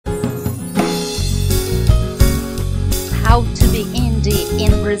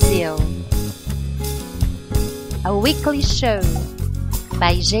Brazil. A weekly show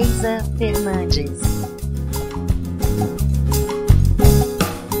by Geisa Fernandes.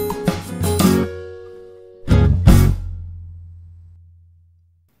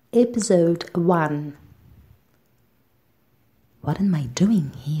 Episode 1. What am I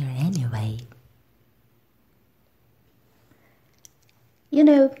doing here anyway?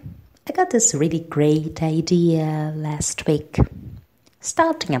 I got this really great idea last week.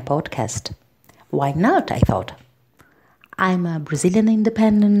 Starting a podcast. Why not, I thought. I'm a Brazilian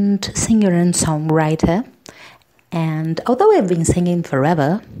independent singer and songwriter, and although I've been singing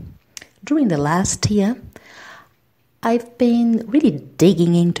forever, during the last year, I've been really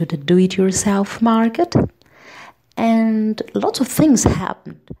digging into the do-it-yourself market, and lots of things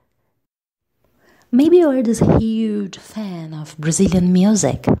happened. Maybe you're this huge fan of Brazilian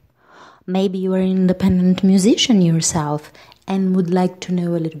music. Maybe you're an independent musician yourself and would like to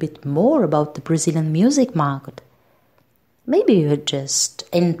know a little bit more about the Brazilian music market. Maybe you're just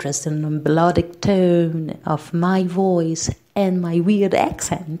interested in the melodic tone of my voice and my weird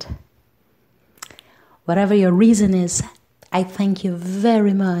accent. Whatever your reason is, I thank you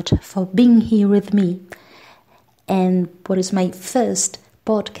very much for being here with me and what is my first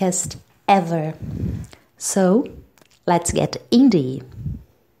podcast ever. So, let's get indie.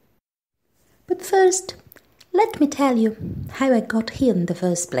 But first, let me tell you how I got here in the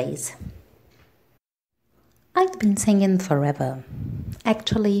first place. I've been singing forever.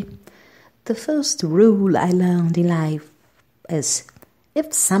 Actually, the first rule I learned in life is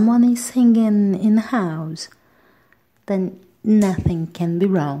if someone is singing in a house, then nothing can be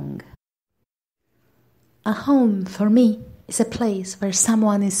wrong. A home for me is a place where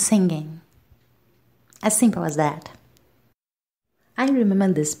someone is singing. As simple as that. I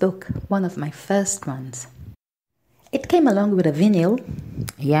remember this book, one of my first ones. It came along with a vinyl.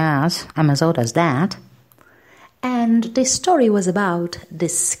 Yes, I'm as old as that. And the story was about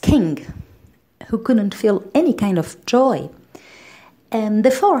this king who couldn't feel any kind of joy. And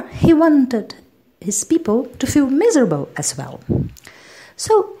therefore, he wanted his people to feel miserable as well.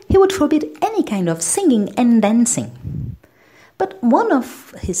 So he would forbid any kind of singing and dancing. But one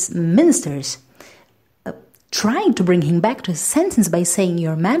of his ministers tried to bring him back to his senses by saying,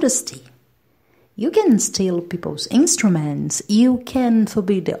 "Your Majesty, you can steal people's instruments, you can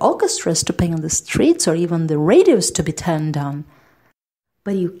forbid the orchestras to play on the streets or even the radios to be turned on,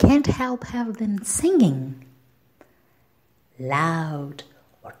 but you can't have them singing loud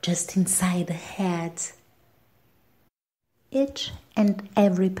or just inside their heads." Each and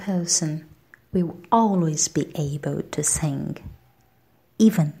every person will always be able to sing,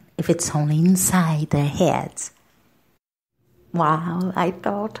 even if it's only inside their heads. Wow, I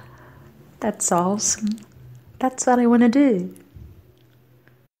thought, that's awesome. That's what I want to do.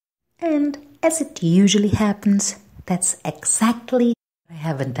 And as it usually happens, that's exactly what I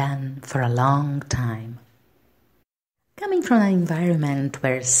haven't done for a long time. Coming from an environment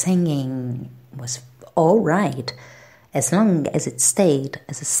where singing was all right, as long as it stayed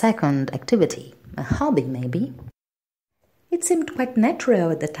as a second activity, a hobby maybe, it seemed quite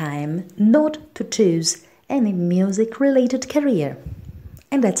natural at the time not to choose any music-related career.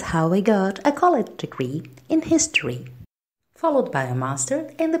 And that's how I got a college degree in history, followed by a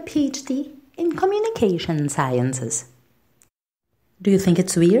master and a PhD in communication sciences. Do you think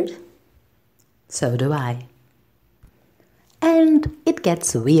it's weird? So do I. And it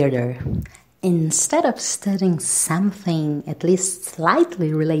gets weirder. Instead of studying something at least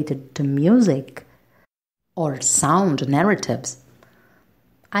slightly related to music or sound narratives,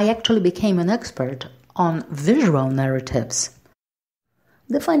 I actually became an expert on visual narratives.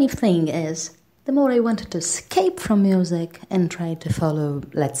 The funny thing is, the more I wanted to escape from music and try to follow,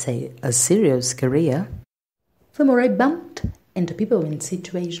 let's say, a serious career, the more I bumped into people in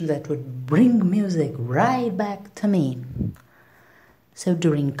situations that would bring music right back to me. So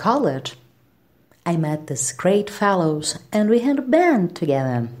during college, I met these great fellows and we had a band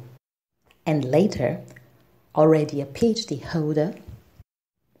together. And later, already a PhD holder,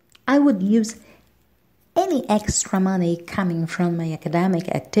 I would use any extra money coming from my academic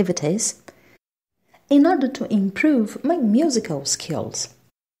activities in order to improve my musical skills.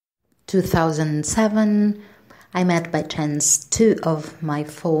 2007, I met by chance two of my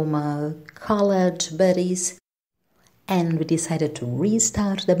former college buddies and we decided to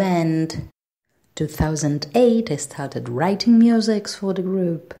restart the band. 2008, I started writing music for the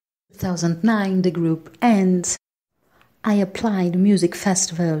group. 2009, the group ends. I applied music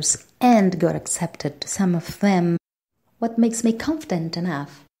festivals and got accepted to some of them, what makes me confident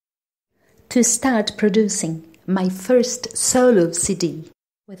enough to start producing my first solo CD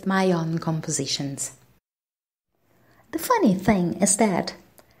with my own compositions. The funny thing is that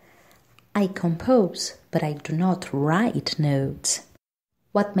I compose, but I do not write notes.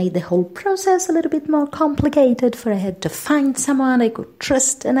 What made the whole process a little bit more complicated, for I had to find someone I could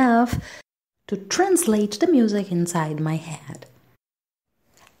trust enough to translate the music inside my head.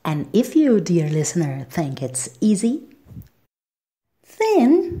 And if you, dear listener, think it's easy,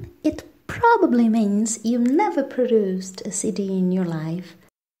 then it probably means you never produced a CD in your life.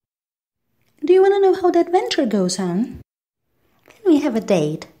 Do you want to know how that venture goes on? Then we have a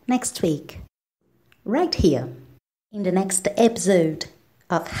date next week, right here, in the next episode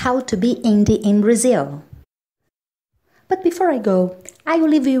of How to Be Indie in Brazil. But before I go, I will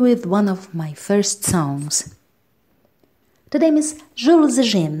leave you with one of my first songs. The name is Jules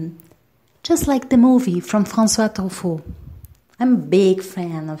Jim, just like the movie from François Truffaut. I'm a big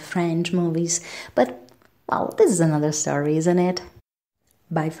fan of French movies, but, well, this is another story, isn't it?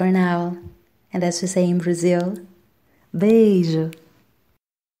 Bye for now, and as we say in Brazil, beijo!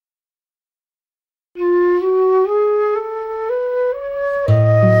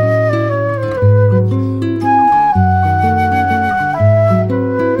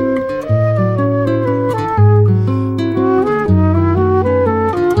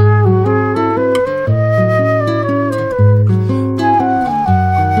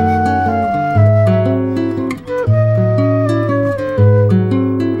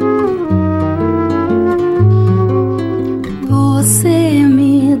 Você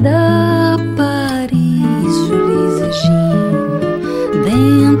me dá Paris, Jules Jim,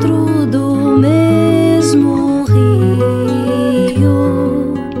 dentro do mesmo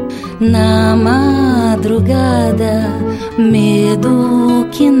rio. Na madrugada, medo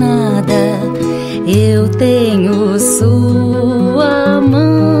que nada, eu tenho sua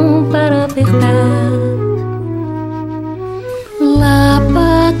mão para apertar. La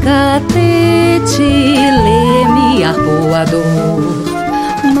pacatete, leme arpoador,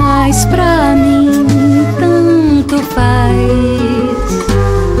 mas pra mim tanto faz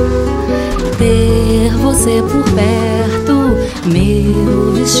ter você por perto,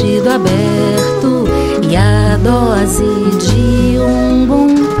 meu vestido aberto e a dose de bom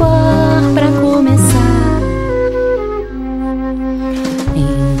par pra começar.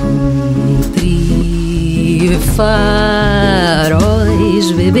 Entre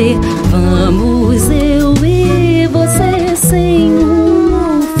faróis, bebê, vamos eu e você sem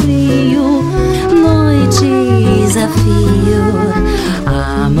frio, noites a fio.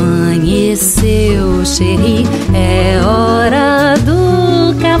 Amanheceu, chéri, é hora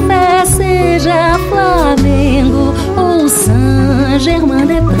do café, seja Flamengo ou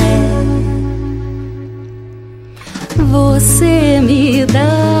Saint-Germain-des-Prés. Você me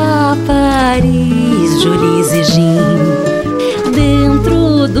dá Paris, Jules Jim,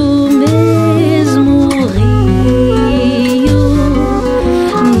 dentro do mesmo rio.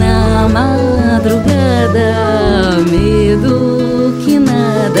 Na madrugada, medo que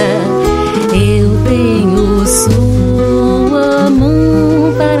nada, eu tenho sua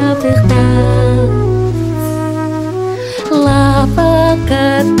mão para apertar. La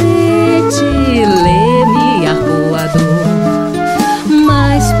pacatete, leme arpoador,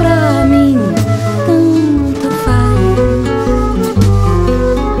 mas pra mim tanto faz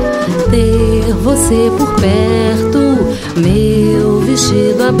ter você por perto, meu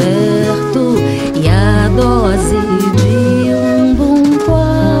vestido aberto e a dose de bom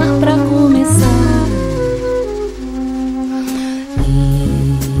par pra começar.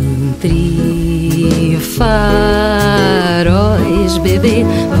 Entre faróis, bebê,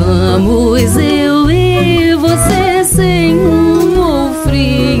 vamos eu e você sem ou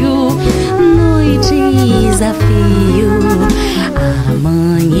frio, noites a fio.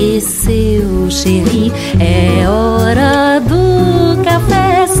 Amanheceu, chéri, é hora do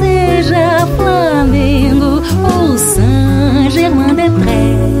café, seja Flamengo ou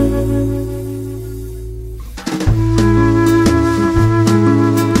Saint-Germain-des-Prés.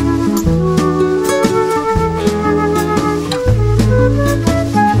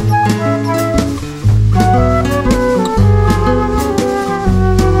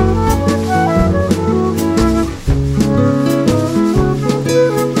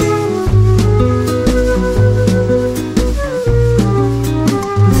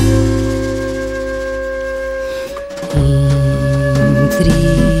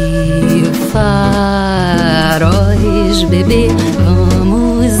 Faróis, bebê,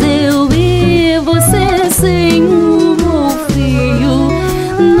 vamos eu e você sem ou frio,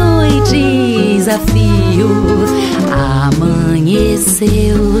 noites a fio.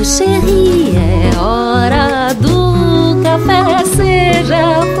 Amanheceu, chéri, é hora do café,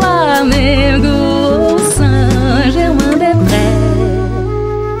 seja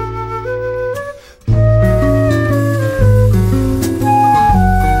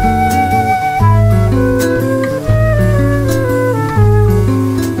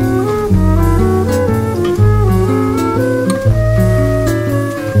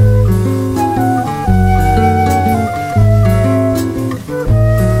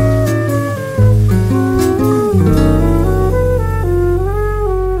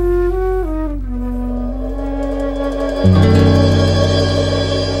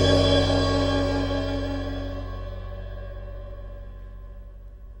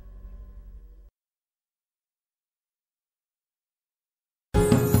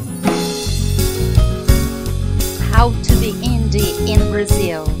in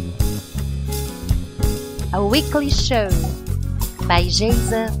Brazil. A weekly show by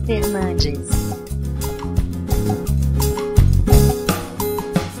Geisa Fernandes.